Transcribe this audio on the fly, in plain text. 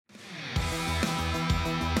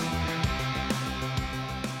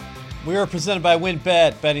We are presented by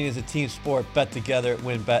WynnBET. Betting is a team sport. Bet together at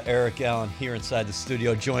WynnBET. Eric Allen here inside the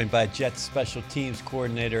studio, joined by Jets special teams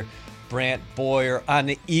coordinator Brant Boyer on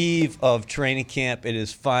the eve of training camp. It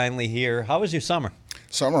is finally here. How was your summer?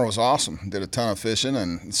 Summer was awesome. Did a ton of fishing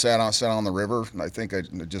and sat on the river. I think I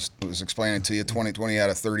just was explaining to you, 2020 out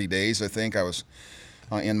of 30 days, I think I was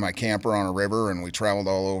in my camper on a river, and we traveled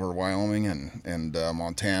all over Wyoming and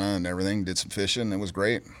Montana and everything. Did some fishing. It was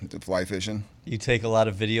great. Did fly fishing. You take a lot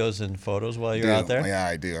of videos and photos while you're out there? Yeah,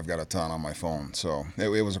 I do. I've got a ton on my phone. So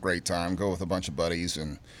it was a great time. Go with a bunch of buddies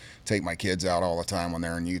and take my kids out all the time when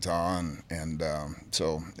they're in Utah. And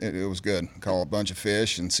so it was good. Caught a bunch of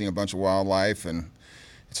fish and seen a bunch of wildlife. And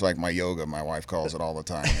it's like my yoga, my wife calls it all the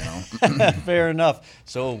time, you know. Fair enough.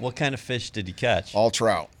 So what kind of fish did you catch? All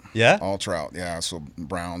trout. Yeah? All trout, yeah. So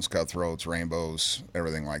browns, cutthroats, rainbows,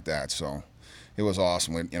 everything like that. So it was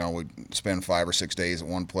awesome. We'd spend 5 or 6 days at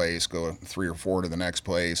one place, go 3 or 4 to the next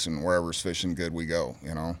place, and wherever's fishing good, we go,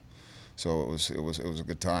 you know. So it was a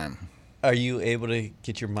good time. Are you able to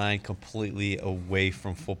get your mind completely away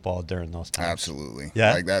from football during those times? Absolutely.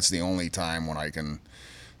 Yeah? Like, that's the only time when I can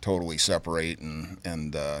totally separate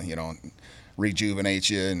and rejuvenate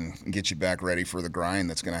you and get you back ready for the grind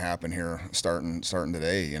that's going to happen here starting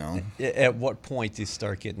today, you know. At what point do you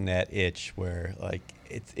start getting that itch where, like,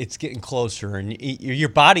 it's getting closer and your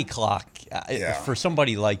body clock, for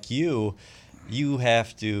somebody like you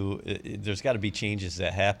have to, there's got to be changes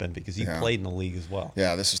that happen because you played in the league as well.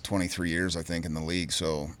 Yeah, this is 23 years, I think, in the league,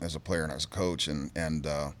 so as a player and as a coach, and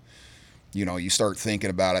you start thinking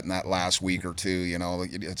about it in that last week or two. You know,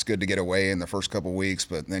 it's good to get away in the first couple of weeks,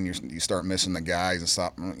 but then you start missing the guys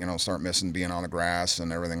and start missing being on the grass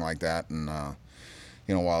and everything like that. And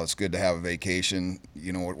while it's good to have a vacation,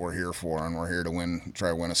 you know what we're here for, and we're here to try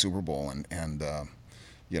to win a Super Bowl. And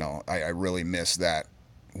I really miss that.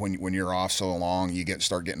 When you're off so long, you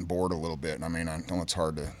start getting bored a little bit. I mean, I know it's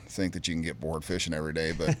hard to think that you can get bored fishing every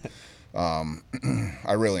day, but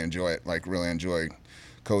I really enjoy it. Like, really enjoy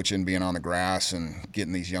coaching, being on the grass, and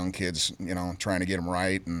getting these young kids, trying to get them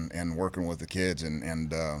right, and working with the kids,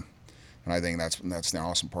 and I think that's the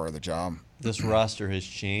awesome part of the job. This roster has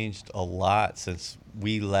changed a lot since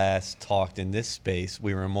we last talked in this space.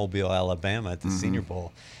 We were in Mobile, Alabama at the Senior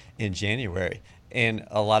Bowl in January, and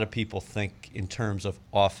a lot of people think in terms of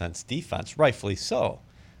offense, defense, rightfully so,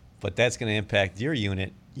 but that's going to impact your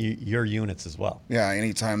units as well. Yeah,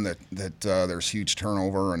 anytime that there's huge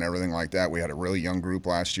turnover and everything like that. We had a really young group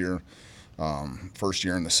last year. First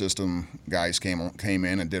year in the system, guys came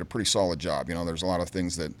in and did a pretty solid job. There's a lot of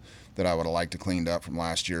things that I would have liked to cleaned up from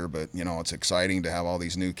last year, but it's exciting to have all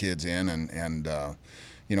these new kids in and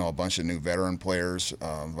a bunch of new veteran players,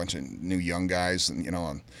 a bunch of new young guys,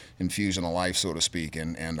 and infusion of life, so to speak.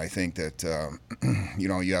 And I think that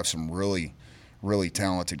you have some really, really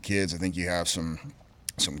talented kids. I think you have some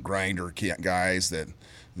grinder guys that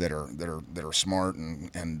are smart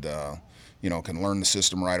and can learn the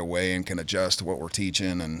system right away and can adjust to what we're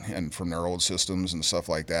teaching and from their old systems and stuff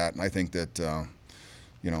like that. And I think that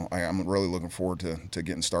I'm really looking forward to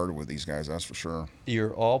getting started with these guys. That's for sure.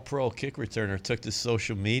 Your all-pro kick returner took to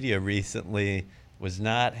social media recently, was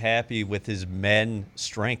not happy with his men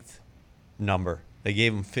strength number. They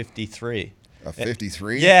gave him 53. A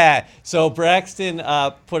 53? Yeah. So Braxton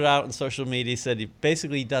put it out on social media. He said he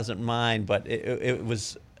basically doesn't mind, but it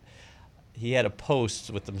was he had a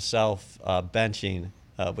post with himself benching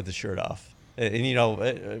with the shirt off, and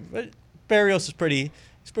Berrios is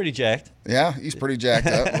pretty jacked. Yeah, he's pretty jacked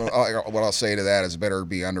up. What I'll say to that is better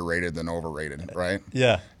be underrated than overrated, right?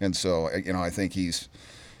 Yeah. And so I think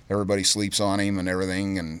everybody sleeps on him and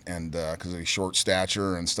everything, and because of his short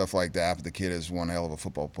stature and stuff like that. But the kid is one hell of a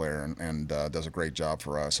football player and does a great job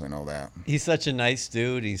for us. I know that. He's such a nice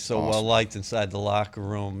dude. He's so awesome. Well liked inside the locker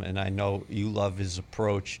room, and I know you love his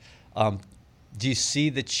approach. Do you see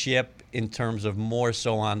the chip in terms of more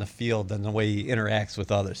so on the field than the way he interacts with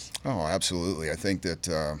others? Oh, absolutely. I think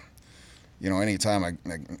that anytime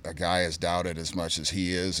a guy is doubted as much as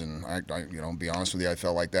he is, and I be honest with you, I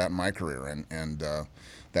felt like that in my career, and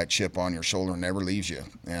that chip on your shoulder never leaves you,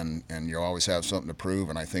 and you always have something to prove,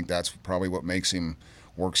 and I think that's probably what makes him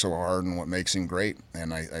work so hard and what makes him great.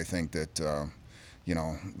 And I think that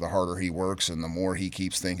the harder he works and the more he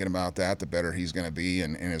keeps thinking about that, the better he's going to be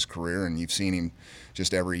in his career. And you've seen him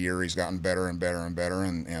just every year, he's gotten better and better and better,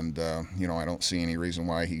 and I don't see any reason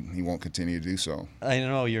why he won't continue to do so. I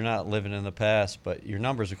know you're not living in the past, but your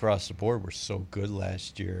numbers across the board were so good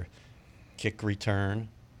last year. Kick return,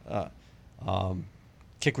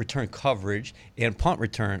 kick return coverage and punt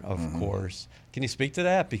return, of course. Can you speak to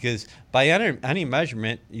that? Because by any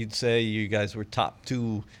measurement, you'd say you guys were top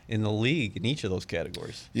 2 in the league in each of those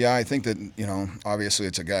categories. Yeah, I think that, obviously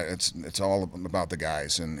it's all about the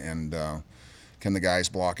guys and can the guys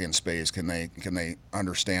block in space? Can they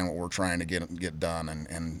understand what we're trying to get done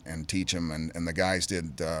and teach them? And the guys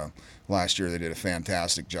did last year. They did a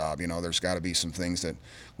fantastic job. There's got to be some things that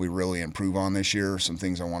we really improve on this year. Some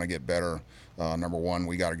things I want to get better. Number one,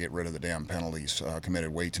 we got to get rid of the damn penalties.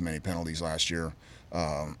 Committed way too many penalties last year.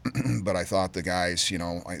 But I thought the guys,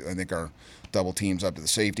 I think our double teams up to the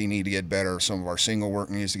safety need to get better. Some of our single work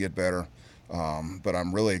needs to get better. But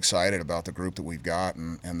I'm really excited about the group that we've got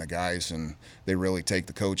and the guys, and they really take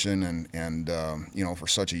the coaching and for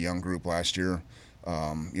such a young group last year,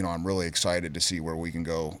 I'm really excited to see where we can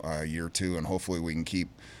go year 2, and hopefully we can keep,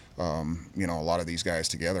 a lot of these guys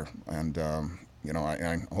together, and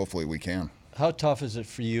hopefully we can. How tough is it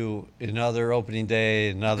for you, another opening day,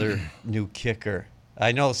 another new kicker?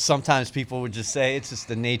 I know sometimes people would just say it's just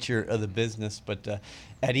the nature of the business, but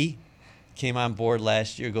Eddie came on board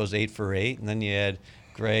last year, goes 8 for 8, and then you had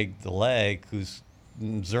Greg the Leg, who's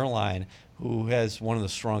Zuerlein, who has one of the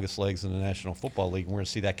strongest legs in the National Football League. We're going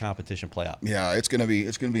to see that competition play out. Yeah, it's going to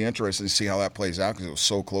be interesting to see how that plays out because it was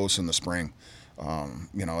so close in the spring.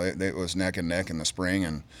 It was neck and neck in the spring,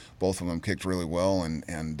 and both of them kicked really well.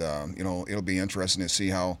 And it'll be interesting to see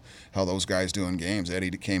how those guys do in games. Eddie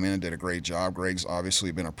came in and did a great job. Greg's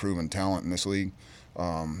obviously been a proven talent in this league.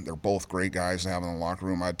 They're both great guys to have in the locker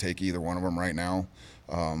room. I'd take either one of them right now.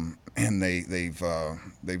 And they've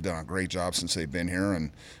done a great job since they've been here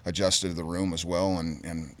and adjusted to the room as well. And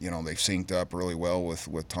they've synced up really well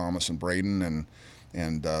with Thomas and Braden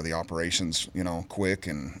and the operations, quick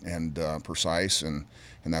and precise, and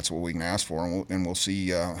that's what we can ask for, and we'll see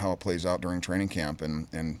how it plays out during training camp, and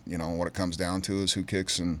what it comes down to is who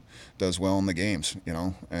kicks and does well in the games,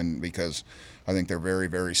 and because I think they're very,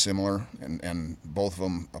 very similar, and both of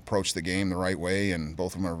them approach the game the right way, and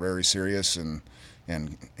both of them are very serious, and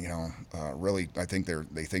really I think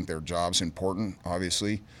they think their job's important,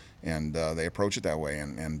 obviously, and they approach it that way,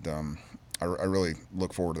 and I really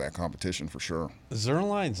look forward to that competition for sure.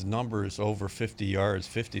 Zuerlein's numbers over 50 yards,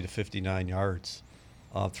 50 to 59 yards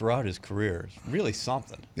throughout his career is really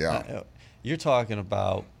something. Yeah. You're talking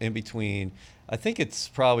about in between, I think it's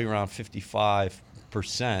probably around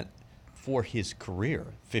 55% for his career,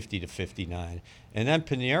 50 to 59. And then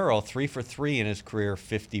Pineiro, 3 for 3 in his career,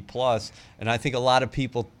 50 plus. And I think a lot of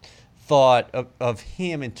people thought of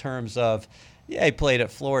him in terms of, yeah, he played at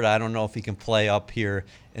Florida. I don't know if he can play up here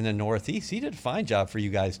in the Northeast. He did a fine job for you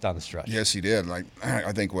guys down the stretch. Yes, he did.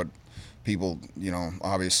 I think what people,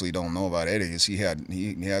 obviously don't know about Eddie is he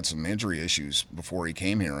had some injury issues before he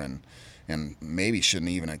came here, and maybe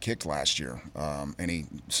shouldn't even have kicked last year. And he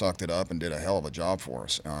sucked it up and did a hell of a job for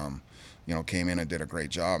us. Came in and did a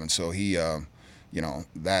great job. And so he,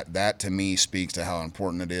 that to me speaks to how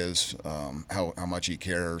important it is, how much he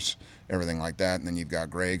cares, everything like that. And then you've got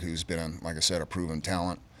Greg, who's been, like I said, a proven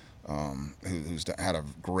talent, who's had a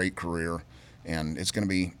great career, and it's going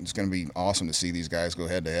to be awesome to see these guys go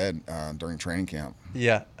head to head during training camp.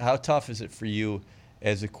 Yeah, how tough is it for you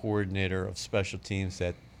as a coordinator of special teams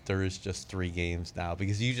that there is just 3 games now?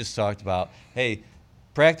 Because you just talked about, hey,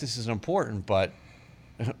 practice is important, but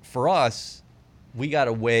for us, we got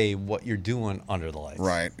to weigh what you're doing under the lights.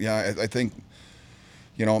 Right. Yeah, I think.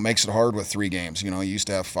 It makes it hard with 3 games. You used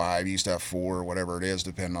to have 5, you used to have 4, whatever it is,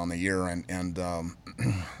 depending on the year. And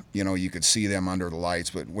you could see them under the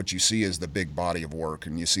lights, but what you see is the big body of work,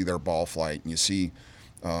 and you see their ball flight, and you see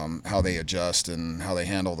how they adjust and how they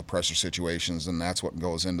handle the pressure situations, and that's what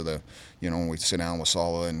goes into the, when we sit down with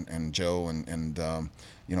Saleh and Joe, and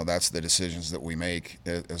that's the decisions that we make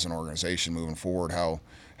as an organization moving forward. How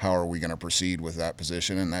are we going to proceed with that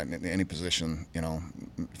position and that any position,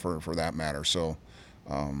 for that matter. So.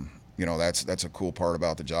 That's a cool part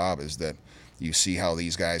about the job is that you see how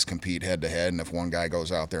these guys compete head to head, and if one guy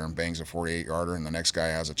goes out there and bangs a 48-yarder and the next guy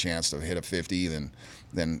has a chance to hit a 50,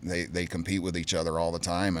 then they compete with each other all the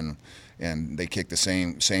time, and they kick the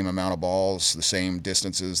same amount of balls, the same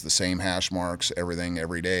distances, the same hash marks, everything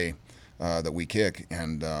every day that we kick,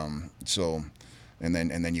 and so. And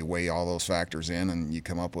then you weigh all those factors in, and you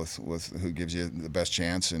come up with who gives you the best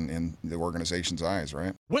chance in the organization's eyes,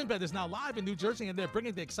 right? WynnBET is now live in New Jersey, and they're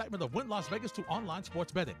bringing the excitement of Wynn Las Vegas to online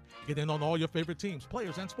sports betting. Get in on all your favorite teams,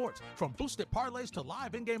 players, and sports, from boosted parlays to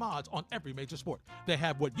live in-game odds on every major sport. They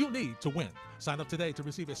have what you need to win. Sign up today to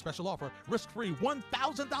receive a special offer, risk-free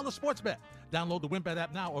 $1,000 sports bet. Download the WynnBET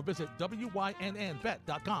app now or visit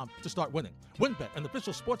wynnbet.com to start winning. WynnBET, an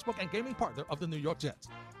official sportsbook and gaming partner of the New York Jets.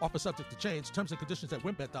 Offer subject to change. Terms and conditions at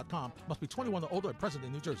wynnbet.com. Must be 21 or older and present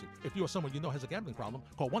in New Jersey. If you or someone you know has a gambling problem,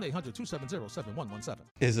 call 1-800-270-7117.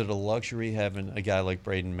 Is it a luxury having a guy like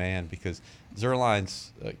Braden Mann? Because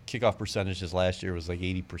Zuerlein's kickoff percentages last year was like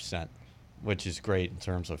 80%, which is great in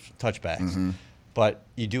terms of touchbacks. Mm-hmm. But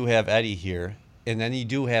you do have Eddie here, and then you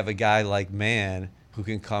do have a guy like Mann who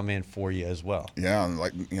can come in for you as well. Yeah, and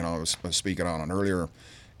like, I was speaking on it earlier,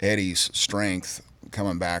 Eddie's strength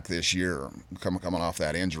coming back this year, coming off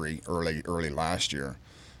that injury early last year,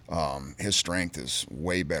 his strength is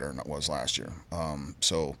way better than it was last year.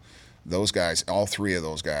 So those guys, all three of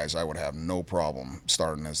those guys, I would have no problem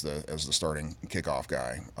starting as the starting kickoff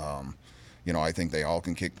guy. I think they all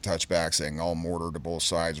can kick touchbacks. They can all mortar to both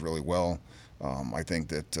sides really well. I think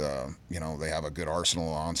that, they have a good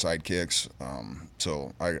arsenal of onside kicks.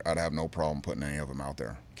 So I'd have no problem putting any of them out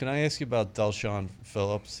there. Can I ask you about Del'Shawn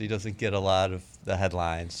Phillips? He doesn't get a lot of the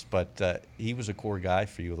headlines, but he was a core guy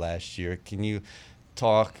for you last year. Can you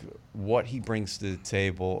talk what he brings to the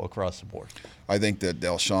table across the board? I think that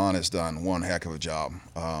Del'Shawn has done one heck of a job.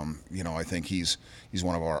 I think he's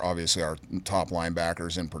one of obviously our top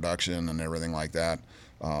linebackers in production and everything like that.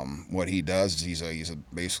 What he does is he's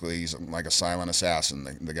like a silent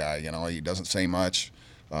assassin. The guy, he doesn't say much,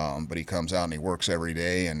 but he comes out and he works every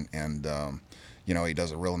day, and he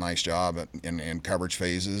does a real nice job in coverage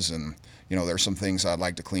phases. And there's some things I'd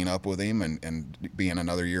like to clean up with him, and being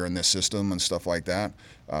another year in this system and stuff like that,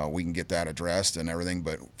 we can get that addressed and everything.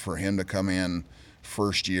 But for him to come in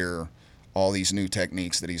first year, all these new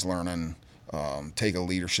techniques that he's learning, take a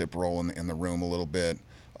leadership role in the room a little bit.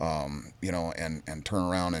 And turn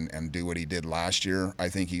around and do what he did last year, I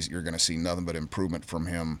think you're going to see nothing but improvement from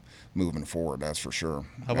him moving forward. That's for sure.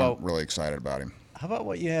 I'm really excited about him. How about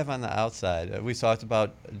what you have on the outside? We talked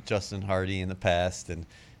about Justin Hardy in the past and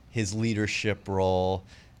his leadership role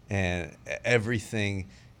and everything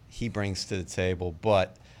he brings to the table.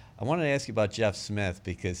 But I wanted to ask you about Jeff Smith,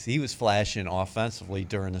 because he was flashing offensively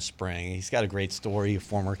during the spring. He's got a great story, a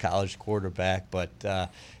former college quarterback, but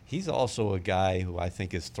he's also a guy who I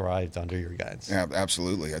think has thrived under your guidance. Yeah,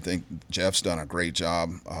 absolutely. I think Jeff's done a great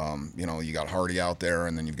job. You got Hardy out there,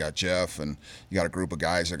 and then you've got Jeff, and you got a group of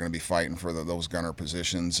guys that are going to be fighting for those gunner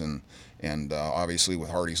positions. And obviously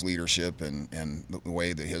with Hardy's leadership and the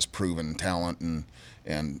way that his proven talent,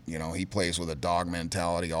 and he plays with a dog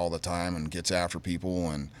mentality all the time and gets after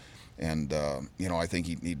people. And I think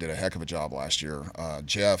he did a heck of a job last year.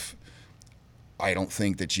 Jeff, I don't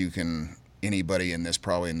think that anybody in this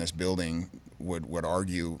building would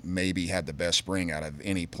argue maybe had the best spring out of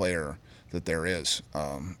any player that there is,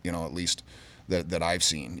 at least that I've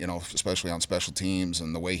seen, especially on special teams,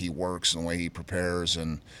 and the way he works and the way he prepares,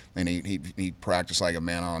 and he practiced like a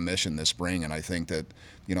man on a mission this spring. And I think that,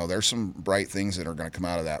 there's some bright things that are going to come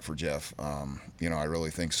out of that for Jeff. I really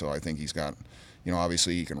think so. I think he's got,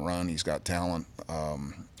 obviously he can run, he's got talent,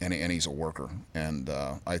 and he's a worker. And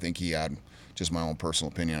I think he had, just my own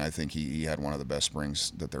personal opinion, I think he had one of the best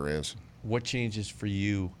springs that there is. What changes for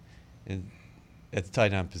you at the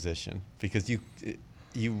tight end position? Because you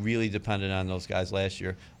really depended on those guys last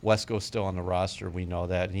year. Wesco's still on the roster, we know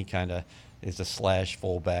that, and he kind of is a slash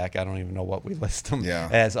fullback. I don't even know what we list him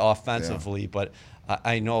as offensively, but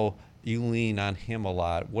I know you lean on him a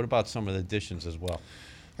lot. What about some of the additions as well?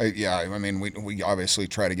 We obviously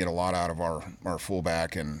try to get a lot out of our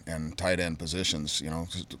fullback and tight end positions,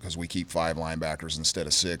 because we keep 5 linebackers instead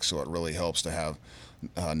of 6, so it really helps to have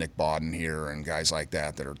Nick Bodden here and guys like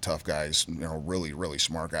that are tough guys, really, really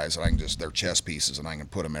smart guys that they're chess pieces, and I can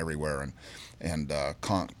put them everywhere. And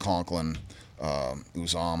Conklin,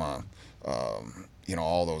 Uzama,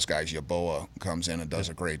 all those guys. Yaboa comes in and does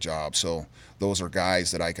a great job. So those are guys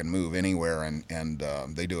that I can move anywhere, and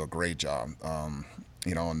they do a great job.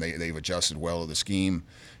 And they've adjusted well to the scheme,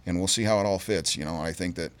 and we'll see how it all fits. I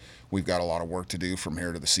think that we've got a lot of work to do from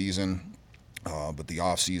here to the season, but the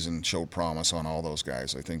offseason showed promise on all those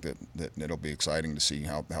guys. I think that it'll be exciting to see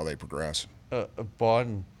how they progress.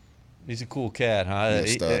 Bodden, he's a cool cat, huh?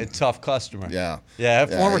 A tough customer. Yeah.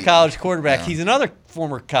 Former college quarterback. Yeah. He's another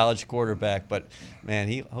former college quarterback, but, man,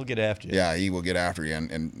 he'll get after you. Yeah, he will get after you,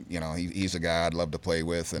 and he's a guy I'd love to play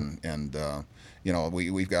with, and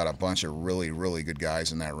we've got a bunch of really, really good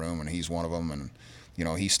guys in that room, and he's one of them. And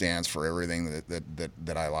he stands for everything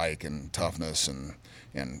that I like, and toughness,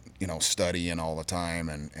 and studying all the time,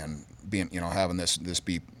 and being having this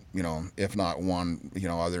be if not one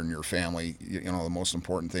other than your family, the most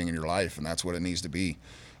important thing in your life, and that's what it needs to be.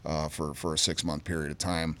 for a 6-month period of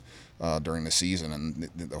time during the season, and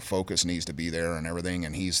the focus needs to be there and everything.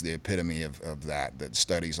 And he's the epitome of that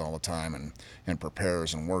studies all the time and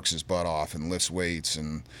prepares and works his butt off and lifts weights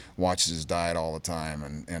and watches his diet all the time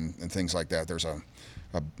and things like that. There's a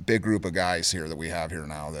big group of guys here that we have here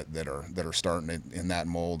now that are starting in that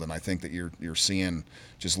mold, and I think that you're seeing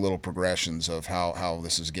just little progressions of how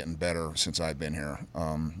this is getting better since I've been here,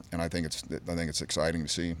 and I think it's exciting to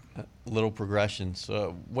see. Little progressions.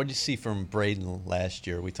 What did you see from Braden last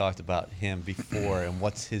year? We talked about him before, and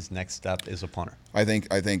what's his next step as a punter? I think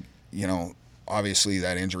obviously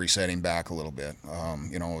that injury set him back a little bit.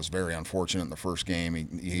 It was very unfortunate in the first game.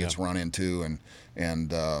 He gets run into,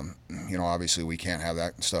 and obviously we can't have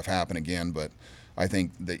that stuff happen again. But I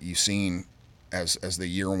think that you've seen as the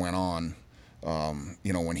year went on,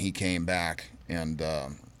 when he came back, and I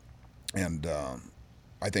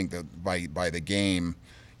think that by the game,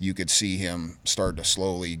 you could see him start to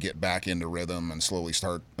slowly get back into rhythm and slowly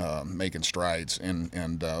start making strides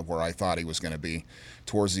and where I thought he was going to be.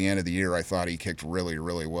 Towards the end of the year, I thought he kicked really,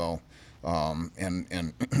 really well.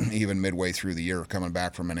 And even midway through the year, coming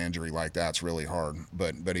back from an injury like that's really hard.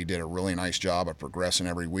 But he did a really nice job of progressing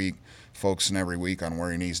every week, focusing every week on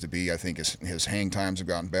where he needs to be. I think his hang times have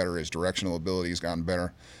gotten better. His directional ability has gotten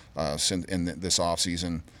better since in this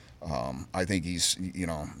offseason. I think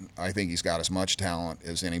he's got as much talent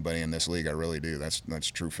as anybody in this league. I really do.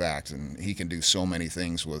 That's true fact. And he can do so many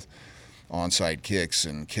things with onside kicks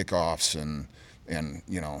and kickoffs and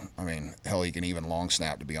hell, he can even long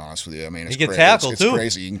snap, to be honest with you. I mean, he can tackle too. It's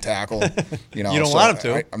crazy. He can tackle. You don't want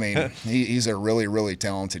him to. He's a really, really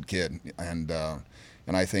talented kid, and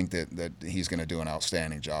I think that he's going to do an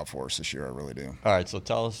outstanding job for us this year. I really do. All right, so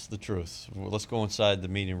tell us the truth. Let's go inside the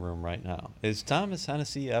meeting room right now. Has Thomas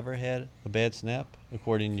Hennessy ever had a bad snap,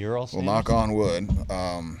 according to your all standards? Well, knock on wood.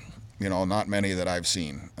 Not many that I've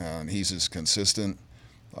seen. And he's as consistent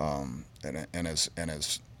and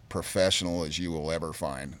as professional as you will ever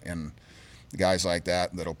find. And guys like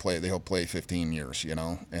they'll play 15 years,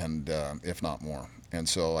 and if not more. And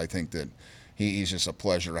so I think that he's just a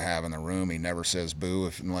pleasure to have in the room. He never says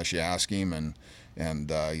boo unless you ask him,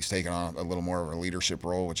 and he's taken on a little more of a leadership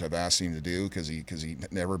role, which I've asked him to do because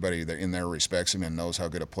everybody in there respects him and knows how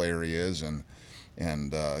good a player he is. And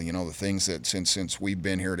the things that since we've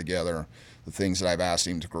been here together, the things that I've asked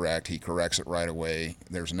him to correct, he corrects it right away.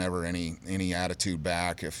 There's never any attitude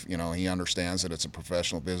back. If he understands that it's a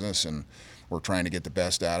professional business and we're trying to get the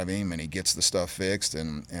best out of him, and he gets the stuff fixed,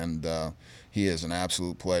 and he is an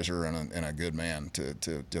absolute pleasure and a good man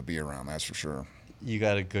to be around. That's for sure. You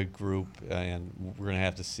got a good group, and we're going to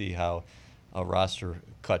have to see how roster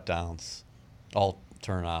cut downs all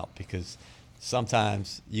turn out, because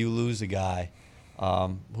sometimes you lose a guy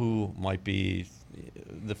who might be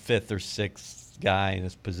the fifth or sixth guy in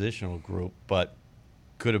his positional group, but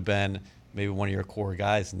could have been maybe one of your core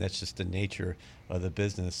guys, and that's just the nature of the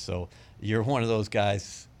business. So you're one of those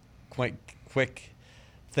guys, quite quick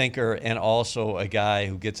thinker, and also a guy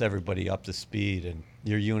who gets everybody up to speed. And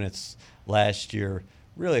your units last year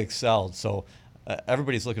really excelled. So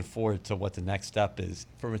everybody's looking forward to what the next step is.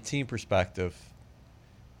 From a team perspective,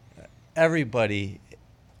 everybody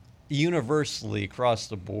universally across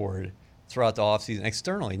the board throughout the offseason,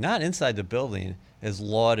 externally, not inside the building, has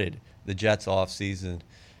lauded the Jets' offseason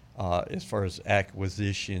as far as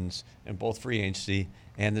acquisitions in both free agency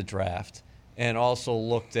and the draft, and also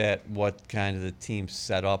looked at what kind of the team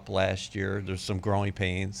set up last year. There's some growing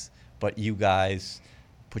pains, but you guys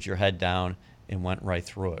put your head down and went right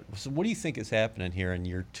through it. So what do you think is happening here in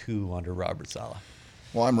year 2 under Robert Saleh?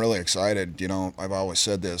 Well, I'm really excited. I've always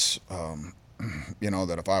said this,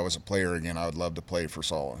 that if I was a player again, I would love to play for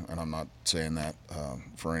Saleh, and I'm not saying that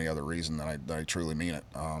for any other reason than I truly mean it.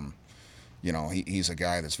 He's a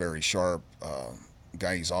guy that's very sharp,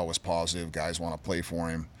 guy he's always positive, guys want to play for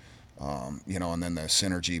him, and then the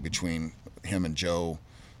synergy between him and Joe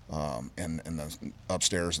and the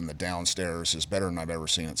upstairs and the downstairs is better than I've ever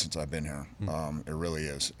seen it since I've been here. It really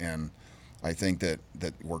is. And I think that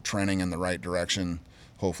we're trending in the right direction.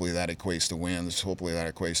 Hopefully that equates to wins. Hopefully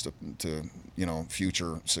that equates to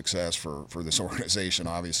future success for this organization.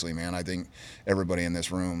 Obviously, man, I think everybody in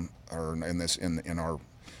this room or in our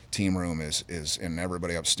team room is and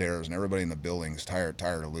everybody upstairs and everybody in the building is tired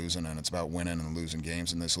of losing, and it's about winning and losing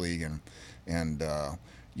games in this league. And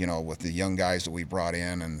with the young guys that we brought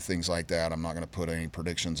in and things like that, I'm not going to put any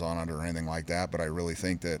predictions on it or anything like that, but I really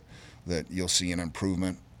think that you'll see an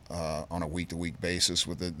improvement on a week-to-week basis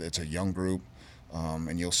with it. It's a young group.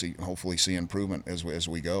 And you'll hopefully see improvement as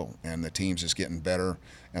we go. And the team's just getting better.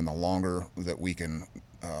 And the longer that we can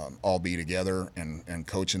all be together and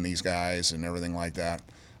coaching these guys and everything like that,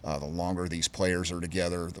 The longer these players are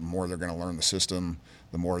together, the more they're going to learn the system,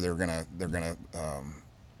 the more they're going to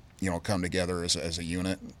come together as a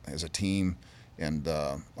unit, as a team. And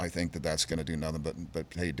I think that's going to do nothing but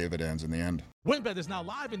pay dividends in the end. WynnBET is now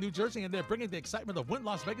live in New Jersey, and they're bringing the excitement of Wynn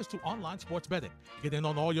Las Vegas to online sports betting. Get in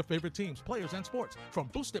on all your favorite teams, players, and sports, from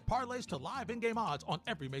boosted parlays to live in-game odds on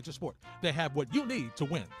every major sport. They have what you need to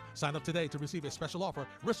win. Sign up today to receive a special offer,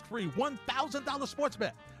 risk-free $1,000 sports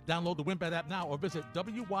bet. Download the WynnBET app now or visit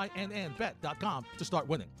wynnbet.com to start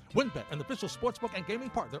winning. WynnBET, an official sportsbook and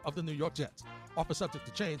gaming partner of the New York Jets. Offer subject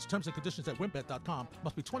to change. Terms and conditions at wynnbet.com.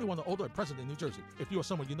 Must be 21 or older and present in New Jersey. If you or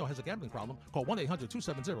someone you know has a gambling problem, call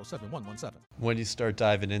 1-800-270-7117. When you start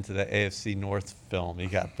diving into the AFC North film, you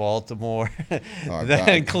got Baltimore,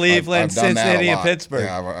 then Cleveland, I've done Cincinnati, and that Pittsburgh.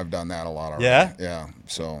 Yeah, I've done that a lot already. Yeah? Yeah.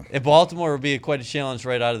 So And Baltimore would be quite a challenge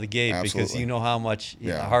right out of the gate because Absolutely. you know how much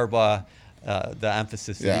Harbaugh, the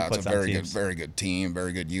emphasis that he puts it's a on teams. very good team,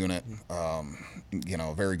 very good unit.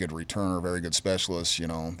 Very good returner, very good specialist.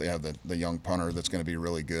 They have the young punter that's going to be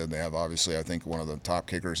really good. They have, obviously, I think, one of the top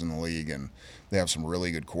kickers in the league, and they have some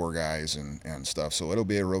really good core guys and stuff. So it'll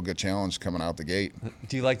be a real good challenge coming out the gate.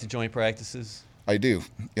 Do you like the joint practices? I do,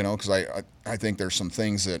 because I think there's some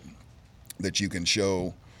things that you can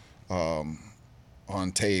show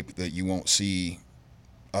on tape that you won't see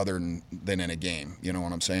other than in a game. You know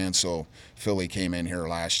what I'm saying? So Philly came in here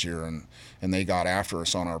last year and they got after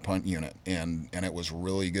us on our punt unit, and it was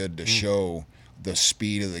really good to show the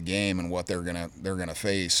speed of the game and what they're gonna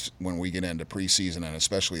face when we get into preseason and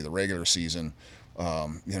especially the regular season.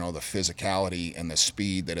 The physicality and the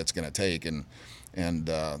speed that it's gonna take and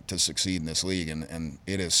to succeed in this league, and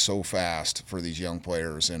it is so fast for these young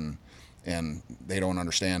players, and they don't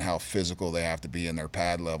understand how physical they have to be in their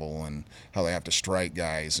pad level and how they have to strike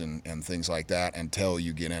guys and things like that until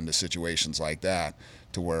you get into situations like that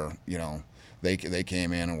to where, they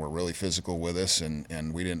came in and were really physical with us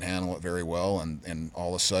and we didn't handle it very well. And all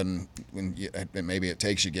of a sudden, maybe it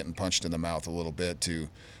takes you getting punched in the mouth a little bit to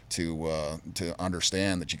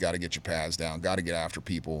understand that you got to get your pads down, got to get after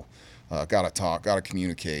people, got to talk, got to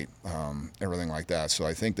communicate, everything like that. So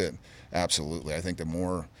I think that absolutely, I think the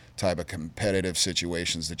more type of competitive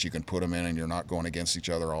situations that you can put them in and you're not going against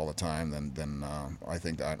each other all the time, then I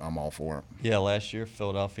think that I'm all for it. Yeah, last year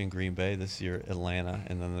Philadelphia and Green Bay, this year Atlanta,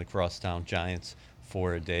 and then the crosstown Giants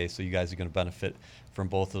for a day. So you guys are going to benefit from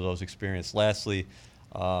both of those experiences. Lastly,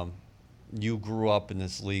 you grew up in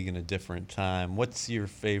this league in a different time. What's your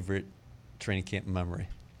favorite training camp memory?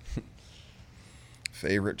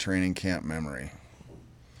 Favorite training camp memory?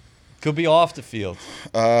 Could be off the field.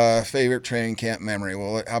 Favorite training camp memory.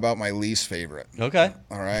 Well, how about my least favorite? Okay.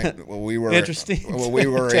 All right. Well, we were interesting. Well, we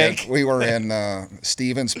were in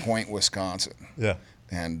Stevens Point, Wisconsin. Yeah.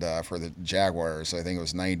 And for the Jaguars, I think it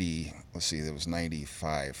was 90. Let's see, it was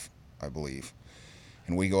 95, I believe.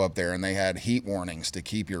 And we go up there, and they had heat warnings to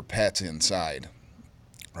keep your pets inside,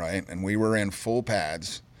 right? And we were in full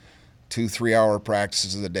pads, 2 3-hour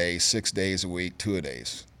practices a day, 6 days a week,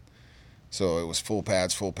 2-a-days. So it was full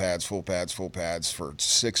pads for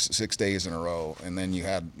 6 days in a row, and then you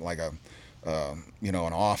had like an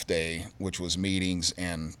off day, which was meetings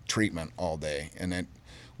and treatment all day, and then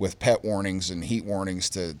with pet warnings and heat warnings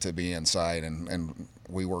to be inside, and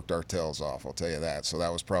we worked our tails off. I'll tell you that. So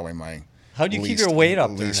that was probably my. How do you keep your weight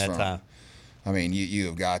up during that time? I mean, you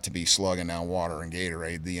have got to be slugging down water and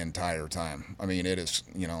Gatorade the entire time. I mean, it is,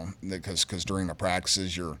 because during the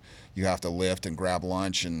practices you have to lift and grab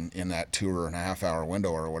lunch, and in that 2.5 hour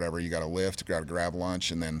window or whatever, you got to lift, got to grab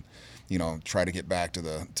lunch, and then, try to get back to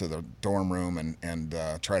the dorm room and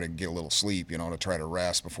try to get a little sleep, to try to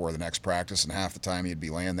rest before the next practice. And half the time you'd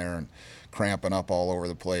be laying there and cramping up all over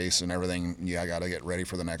the place and everything. I got to get ready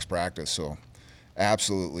for the next practice. So.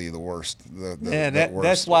 Absolutely the worst. The worst.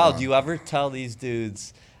 That's wild. Do you ever tell these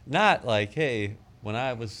dudes, not like, hey, when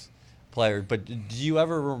I was a player, but do you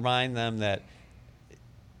ever remind them that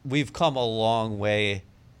we've come a long way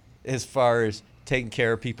as far as taking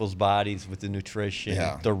care of people's bodies with the nutrition,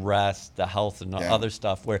 the rest, the health, and the other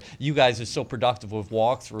stuff, where you guys are so productive with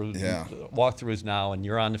walkthroughs now, and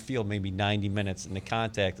you're on the field maybe 90 minutes, and the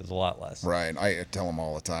contact is a lot less. Right. I tell them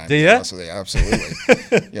all the time. Do you? So absolutely.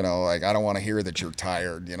 Like, I don't want to hear that you're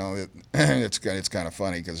tired. It's kind of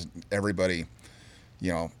funny because everybody,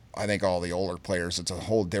 I think all the older players, it's a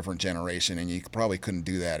whole different generation, and you probably couldn't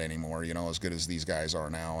do that anymore, as good as these guys are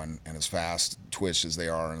now and as fast twitch as they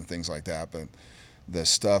are and things like that. But the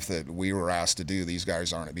stuff that we were asked to do, these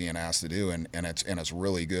guys aren't being asked to do, and it's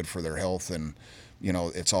really good for their health. And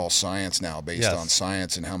it's all science now, based on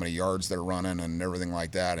science and how many yards they're running and everything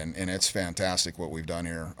like that. And it's fantastic what we've done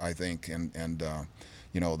here, I think. And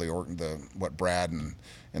what Brad and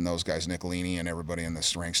those guys, Nicolini and everybody in the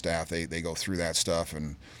strength staff, they go through that stuff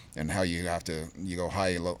and how you go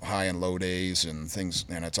high and low days and things,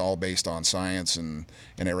 and it's all based on science and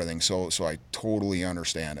everything. So I totally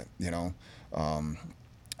understand it,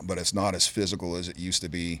 but it's not as physical as it used to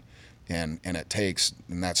be. And it takes,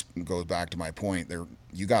 and that goes back to my point there,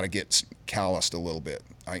 you got to get calloused a little bit,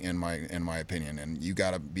 in my opinion, and you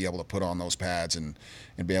got to be able to put on those pads and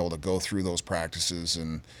be able to go through those practices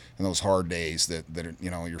and those hard days that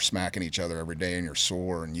you're smacking each other every day and you're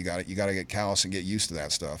sore, and you got to get callous and get used to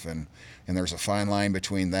that stuff, and there's a fine line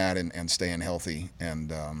between that and staying healthy,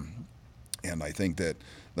 and I think that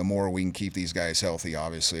the more we can keep these guys healthy,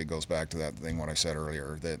 obviously it goes back to that thing what I said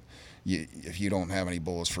earlier, that if you don't have any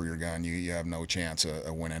bullets for your gun, you have no chance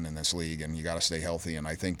of winning in this league, and you got to stay healthy. And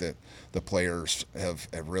I think that the players have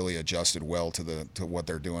really adjusted well to what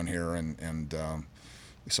they're doing here, and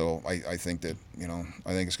so I think that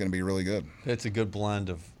I think it's going to be really good. It's a good blend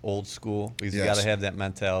of old school, because you Yes. got to have that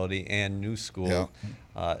mentality, and new school,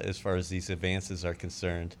 Yeah. as far as these advances are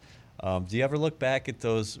concerned. Do you ever look back at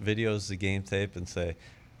those videos, the game tape, and say,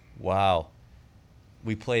 "Wow,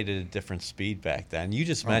 we played at a different speed back then"? You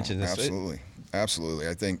just mentioned this. Absolutely.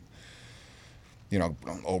 I think,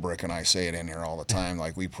 Obrick and I say it in here all the time.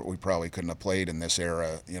 Like we probably couldn't have played in this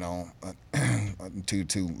era. Two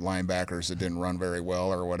linebackers that didn't run very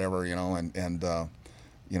well or whatever.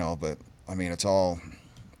 But I mean, it's all.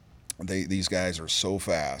 These guys are so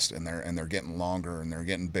fast, and they're getting longer, and they're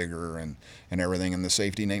getting bigger, and everything. And the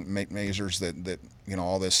safety measures that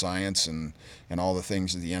all this science and all the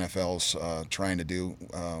things that the NFL's trying to do,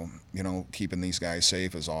 keeping these guys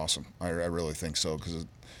safe is awesome. I really think so, because,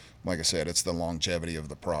 like I said, it's the longevity of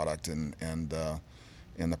the product and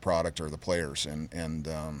the product or the players, and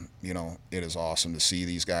it is awesome to see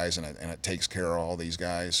these guys, and it takes care of all these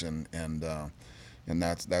guys, and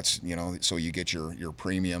that's so you get your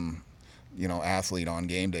premium athlete on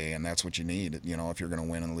game day, and that's what you need. If you're going to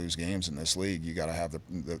win and lose games in this league, you got to have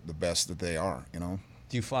the best that they are. Do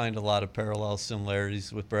you find a lot of parallel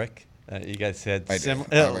similarities with Brick? You guys had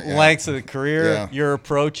Yeah. lengths of the career, Yeah. your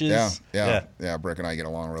approaches. Yeah. Brick and I get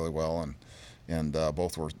along really well, and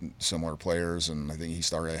both were similar players, and I think he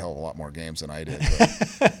started a hell of a lot more games than I did.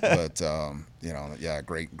 But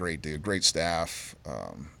great dude, great staff.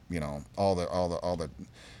 All the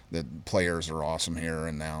players are awesome here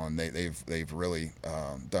and now, and they've really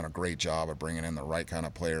done a great job of bringing in the right kind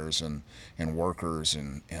of players and workers,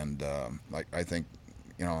 and I think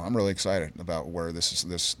I'm really excited about where this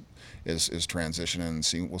is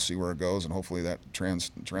transitioning, and we'll see where it goes, and hopefully that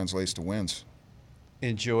translates to wins.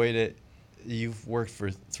 Enjoyed it. You've worked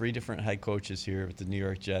for 3 different head coaches here with the New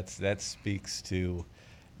York Jets. That speaks to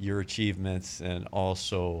your achievements and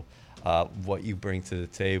also what you bring to the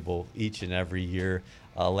table each and every year.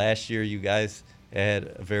 Last year, you guys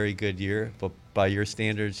had a very good year, but by your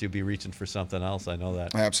standards, you'll be reaching for something else. I know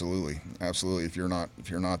that. Absolutely. If you're not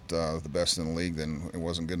the best in the league, then it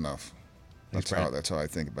wasn't good enough. Thanks, That's how I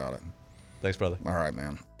think about it. Thanks, brother. All right,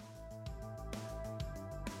 man.